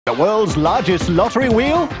The world's largest lottery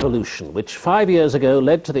wheel? Revolution, which 5 years ago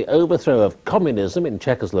led to the overthrow of communism in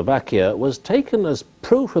Czechoslovakia, was taken as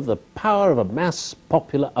proof of the power of a mass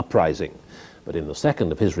popular uprising. But in the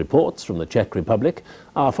second of his reports from the Czech Republic,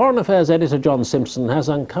 our Foreign Affairs editor John Simpson has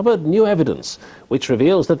uncovered new evidence which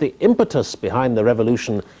reveals that the impetus behind the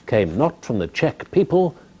revolution came not from the Czech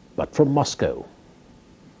people, but from Moscow.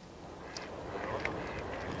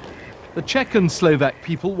 The Czech and Slovak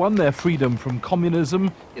people won their freedom from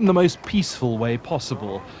communism in the most peaceful way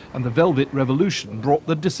possible, and the Velvet Revolution brought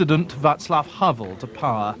the dissident Václav Havel to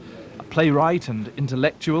power. A playwright and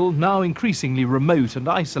intellectual, now increasingly remote and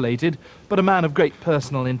isolated, but a man of great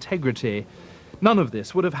personal integrity. None of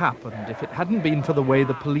this would have happened if it hadn't been for the way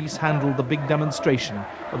the police handled the big demonstration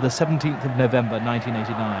of the 17th of November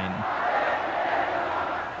 1989.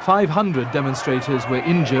 500 demonstrators were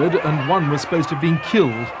injured and one was supposed to have been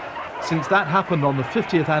killed. Since that happened on the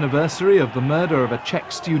 50th anniversary of the murder of a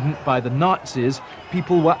Czech student by the Nazis,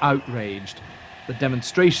 people were outraged. The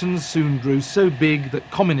demonstrations soon grew so big that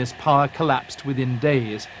communist power collapsed within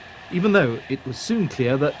days, even though it was soon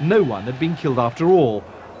clear that no one had been killed after all.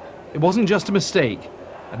 It wasn't just a mistake,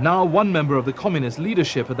 and now one member of the communist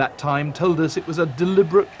leadership at that time told us it was a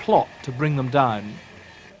deliberate plot to bring them down.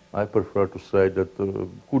 I prefer to say that the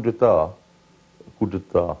coup d'etat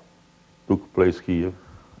took place here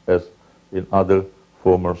as in other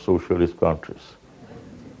former socialist countries.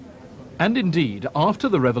 And indeed, after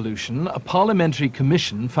the revolution, a parliamentary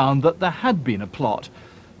commission found that there had been a plot.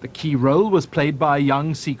 The key role was played by a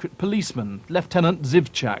young secret policeman, Lieutenant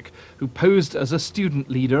Zivčák, who posed as a student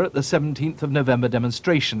leader at the 17th of November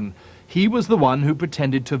demonstration. He was the one who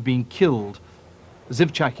pretended to have been killed.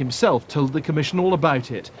 Zivčák himself told the commission all about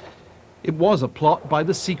it. It was a plot by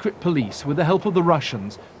the secret police with the help of the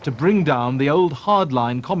Russians to bring down the old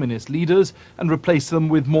hardline communist leaders and replace them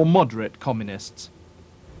with more moderate communists.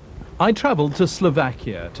 I travelled to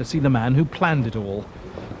Slovakia to see the man who planned it all.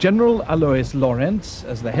 General Alois Lorenz,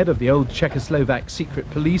 as the head of the old Czechoslovak secret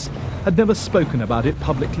police, had never spoken about it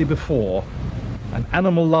publicly before. An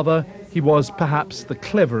animal lover, he was perhaps the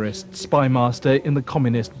cleverest spy master in the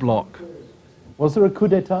communist bloc. Was there a coup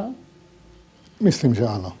d'etat? Myslím, že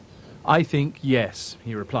ano. I think yes,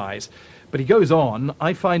 he replies. But he goes on,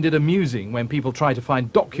 I find it amusing when people try to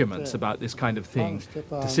find documents about this kind of thing.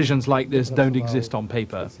 Decisions like this don't exist on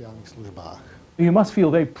paper. You must feel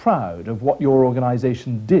very proud of what your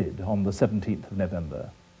organisation did on the 17th of November.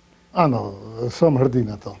 Ano, som hrdý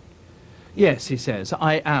na to. Yes, he says,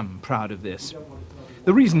 I am proud of this.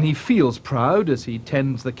 The reason he feels proud as he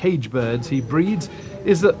tends the cage birds he breeds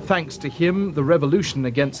is that thanks to him, the revolution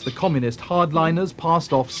against the communist hardliners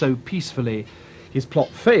passed off so peacefully. His plot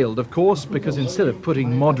failed, of course, because instead of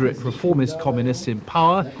putting moderate reformist communists in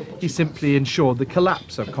power, he simply ensured the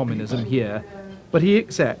collapse of communism here. But he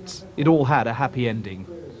accepts it all had a happy ending.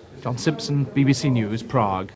 John Simpson, BBC News, Prague.